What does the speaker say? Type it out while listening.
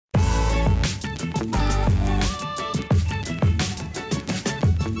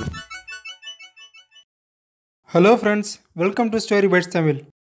Hello friends, welcome to storybytestamil.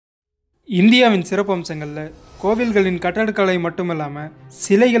 இந்தியாவின் சிறப்பம்சங்களில் கோவில்களின் கட்டடக்கலை மட்டுமில்லாமல்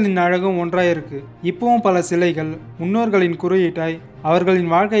சிலைகளின் அழகும் ஒன்றாக இருக்குது. இப்போவும் பல சிலைகள் முன்னோர்களின் குறியீட்டாய் அவர்களின்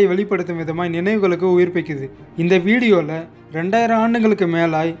வாழ்க்கையை வெளிப்படுத்தும் விதமாய் நினைவுகளுக்கு உயிர்ப்பிக்குது. இந்த வீடியோவில் 2000 ஆண்டுகளுக்கு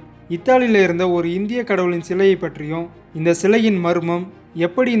மேலாய் இத்தாலியில் இருந்த ஒரு இந்திய கடவுளின் சிலையை பற்றியும் இந்த சிலையின் மர்மம்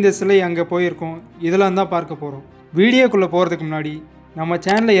எப்படி இந்த சிலை அங்கே போயிருக்கோம் இதெல்லாம் தான் பார்க்க போகிறோம். வீடியோக்குள்ளே போகிறதுக்கு முன்னாடி நம்ம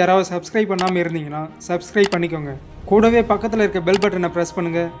சேனலை யாராவது சப்ஸ்கிரைப் பண்ணாமல் இருந்தீங்கன்னா சப்ஸ்கிரைப் பண்ணிக்கோங்க. கூடவே பக்கத்தில் இருக்க பெல் பட்டனை ப்ரெஸ்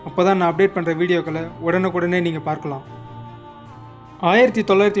பண்ணுங்கள். அப்போ தான் நான் அப்டேட் பண்ணுற வீடியோக்களை உடனுக்குடனே நீங்கள் பார்க்கலாம்.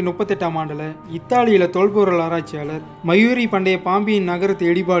 1938ஆம் ஆண்டில் இத்தாலியில் தொல்பொருள் ஆராய்ச்சியாளர் மயூரி பண்டைய பாம்பியின் நகரத்து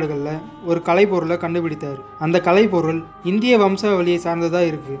இடிபாடுகளில் ஒரு கலைப்பொருளை கண்டுபிடித்தார். அந்த கலைப்பொருள் இந்திய வம்சாவளியை சார்ந்ததாக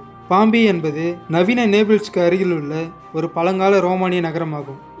இருக்குது. பாம்பி என்பது நவீன நேபிள்ஸ்க்கு அருகில் உள்ள ஒரு பழங்கால ரோமானிய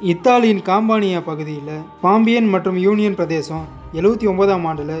நகரமாகும். இத்தாலியின் காம்பானியா பகுதியில் பாம்பியன் மற்றும் யூனியன் பிரதேசம் 79ஆம்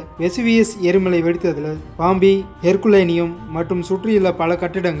ஆண்டில் வெசுவியஸ் எரிமலை வெடித்ததில் பாம்பி, ஹெர்குலேனியம் மற்றும் சுற்றியுள்ள பல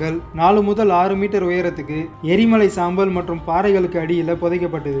கட்டிடங்கள் 4 முதல் 6 மீட்டர் உயரத்துக்கு எரிமலை சாம்பல் மற்றும் பாறைகளுக்கு அடியில்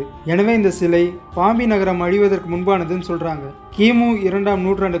புதைக்கப்பட்டது. எனவே இந்த சிலை பாம்பி நகரம் அழிவதற்கு முன்பானதுன்னு சொல்கிறாங்க. கிமு 2ஆம்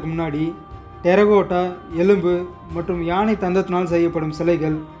நூற்றாண்டுக்கு முன்னாடி டெரகோட்டா, எலும்பு மற்றும் யானை தந்தத்தினால் செய்யப்படும்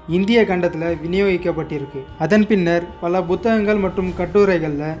சிலைகள் இந்திய கண்டத்தில் விநியோகிக்கப்பட்டிருக்கு. அதன் பின்னர் பல புத்தகங்கள் மற்றும்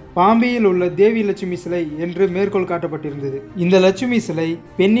கட்டுரைகளில் பாம்பியில் உள்ள தேவி லட்சுமி சிலை என்று மேற்கோள் காட்டப்பட்டிருந்தது. இந்த லட்சுமி சிலை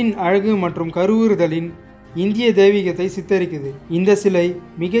பெண்ணின் அழகு மற்றும் கருவுறுதலின் இந்திய தெய்வீகத்தை சித்தரிக்குது. இந்த சிலை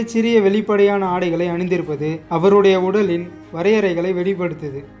மிகச்சிறிய வெளிப்படையான ஆடைகளை அணிந்திருப்பது அவருடைய உடலின் வரையறைகளை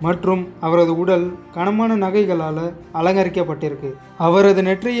வெளிப்படுத்துது மற்றும் அவரது உடல் கனமான நகைகளால் அலங்கரிக்கப்பட்டிருக்கு. அவரது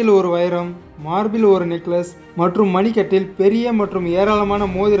நெற்றியில் ஒரு வைரம், மார்பில் ஒரு நெக்லஸ் மற்றும் மணிக்கட்டில் பெரிய மற்றும் ஏராளமான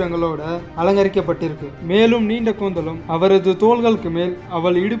மோதிரங்களோட அலங்கரிக்கப்பட்டிருக்கு. மேலும் நீண்ட கூந்தலும் அவரது தோள்களுக்கு மேல்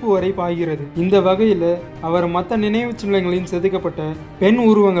அவள் இடுப்பு வரை பாய்கிறது. இந்த வகையில் அவர் மற்ற நினைவு சின்னங்களின் செதுக்கப்பட்ட பெண்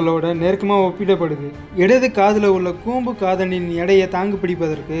உருவங்களோட நெருக்கமாக ஒப்பிடப்படுது. இடது காதில் உள்ள கூம்பு காதணியின் எடையை தாங்கு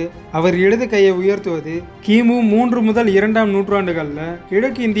பிடிப்பதற்கு அவர் இடது கையை உயர்த்துவது கிமு 3 முதல் 2ஆம் நூற்றாண்டுகளில்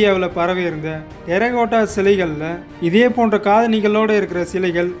கிழக்கு இந்தியாவில் பரவி இருந்த டெரகோட்டா சிலைகளில் இதே போன்ற காதணிகளோடு இருக்கிற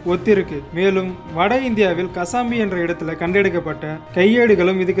சிலைகள் ஒத்திருக்கு. மேலும் வட இந்தியாவில் கசாம்பி என்ற இடத்துல கண்டெடுக்கப்பட்ட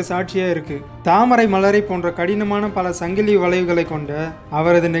கையேடுகளும் இதுக்கு சாட்சியா இருக்கு. தாமரை மலரை போன்ற கடினமான பல சங்கிலி வளைவுகளை கொண்ட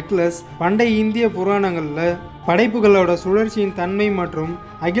அவரது நெக்லஸ் பண்டைய இந்திய புராணங்கள்ல படைப்புகளோட சுழற்சியின் தன்மை மற்றும்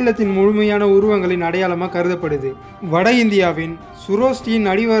அகிலத்தின் முழுமையான உருவங்களின் அடையாளமாக கருதப்படுது. வட இந்தியாவின் சுரோஸ்டியின்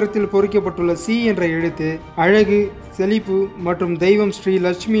அடிவாரத்தில் பொறிக்கப்பட்டுள்ள சி என்ற எழுத்து அழகு, செழிப்பு மற்றும் தெய்வம் ஸ்ரீ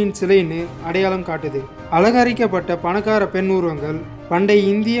லட்சுமியின் சிலைன்னு அடையாளம் காட்டுது. அலங்கரிக்கப்பட்ட பணக்கார பெண் உருவங்கள் பண்டைய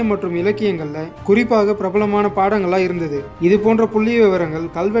இந்திய மற்றும் இலக்கியங்களில் குறிப்பாக பிரபலமான பாடங்களாக இருந்தது. இது போன்ற புள்ளி விவரங்கள்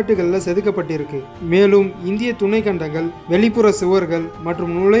கல்வெட்டுகளில் செதுக்கப்பட்டிருக்கு. மேலும் இந்திய துணை கண்டங்கள், வெளிப்புற சுவர்கள்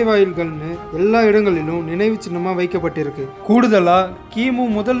மற்றும் நுழைவாயில்கள்னு எல்லா இடங்களிலும் நினைவு சின்னமாக வைக்கப்பட்டிருக்கு. கூடுதலாக கிமு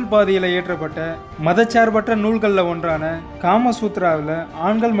முதல் பாதியில் ஏற்றப்பட்ட மதச்சார்பற்ற நூல்களில் ஒன்றான காமசூத்ராவில்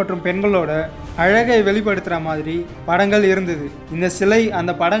ஆண்கள் மற்றும் பெண்களோட அழகை வெளிப்படுத்துகிற மாதிரி படங்கள் இருந்தது. இந்த சிலை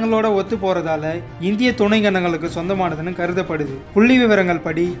அந்த படங்களோட ஒத்து போறதால இந்திய துணை கண்டங்களுக்கு சொந்தமானதுன்னு கருதப்படுது. புள்ளி விவரங்கள்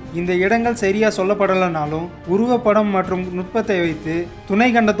படி இந்த இடங்கள் சரியா சொல்லப்படலனாலும் உருவப்படம் மற்றும் நுட்பத்தை வைத்து துணை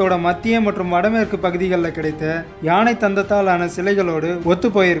கண்டத்தோட மத்திய மற்றும் வடமேற்கு பகுதிகளில் கிடைத்த யானை தந்தத்தால் ஆன சிலைகளோடு ஒத்து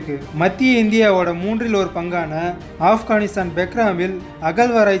போயிருக்கு. மத்திய இந்தியாவோட 1/3 பங்கான ஆப்கானிஸ்தான் பெக்ராமில்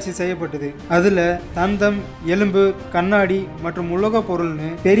அகழ்வாராய்ச்சி செய்யப்பட்டது. அதுல தந்தம், எலும்பு, கண்ணாடி மற்றும் உலோக பொருள்னு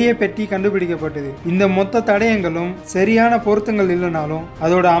பெரிய பெட்டி கண்டுபிடிக்கப்பட்டது. இந்த மொத்த தடயங்களும் சரியான பொருத்தங்கள் இல்லைனாலும்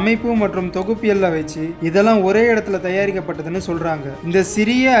அதோட அமைப்பு மற்றும் தொகுப்பியல்ல வச்சு இதெல்லாம் ஒரே இடத்துல தயாரிக்கப்பட்டதுன்னு சொல்றாங்க. இந்த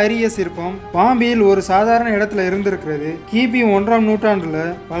சிறிய அரிய சிற்பம் பாம்பியில் ஒரு சாதாரண இடத்துல இருந்திருக்கிறது. கிபி 1ஆம் நூற்றாண்டுல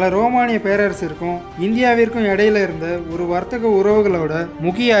பல ரோமானிய பேரரசிற்கும் இந்தியாவிற்கும் இடையில இருந்த ஒரு வர்த்தக உறவுகளோட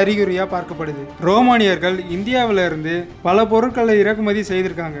முக்கிய அறிகுறியா பார்க்கப்படுது. ரோமானியர்கள் இந்தியாவில இருந்து பல பொருட்களை இறக்குமதி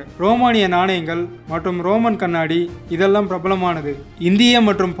செய்திருக்காங்க. ரோமானிய நாணயங்கள் மற்றும் ரோமன் கண்ணாடி இதெல்லாம் பிரபலமானது. இந்திய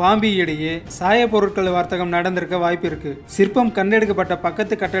மற்றும் பாம்பி இடையே சாய பொருட்கள் வர்த்தகம் நடந்திருக்க வாய்ப்பு இருக்கு. சிற்பம் கண்டெடுக்கப்பட்ட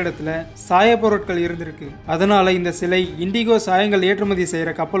பக்கத்து கட்டடத்துல சாய பொருட்கள் இருந்திருக்கு. அதனால இந்த சிலை இண்டிகோ சாயங்கள் ஏற்றுமதி செய்யற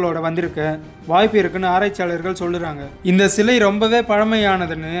கப்பலோட வந்திருக்க வாய்ப்பு இருக்குன்னு ஆராய்ச்சியாளர்கள் சொல்றாங்க. இந்த சிலை ரொம்பவே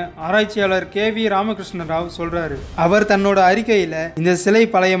பழமையானதுன்னு ஆராய்ச்சியாளர் KV ராமகிருஷ்ண ராவ் சொல்றாரு. அவர் தன்னோட அறிக்கையில இந்த சிலை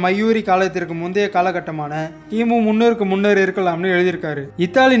பழைய மயூரி காலத்திற்கு முந்தைய காலகட்டமான கிமு 300க்கு முன்னர் இருக்கலாம்னு எழுதியிருக்காரு.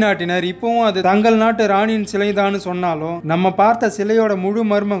 இத்தாலி நாட்டினர் இப்பவும் அது தங்கள் நாட்டு ராணியின் சிலைதான்னு சொன்னாலும் நம்ம பார்த்த சிலையோட முழு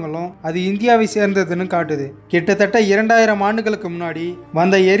மர்மங்களும் அது இந்தியாவை சேர்ந்ததுன்னு காட்டுது. கிட்டத்தட்ட 2000 ஆண்டுகளுக்கு முன்னாடி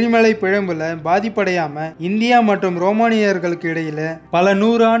வந்த எரிமலை பிழம்புல பாதிப்படையாம இந்தியா மற்றும் ரோமானியர்களுக்கு இடையில பல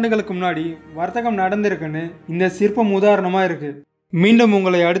 100 ஆண்டுகளுக்கு முன்னாடி வர்த்தகம் நடந்திருக்குன்னு இந்த சிற்பம் உதாரணமா இருக்கு. மீண்டும்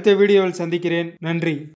உங்களை அடுத்த வீடியோவில் சந்திக்கிறேன். நன்றி.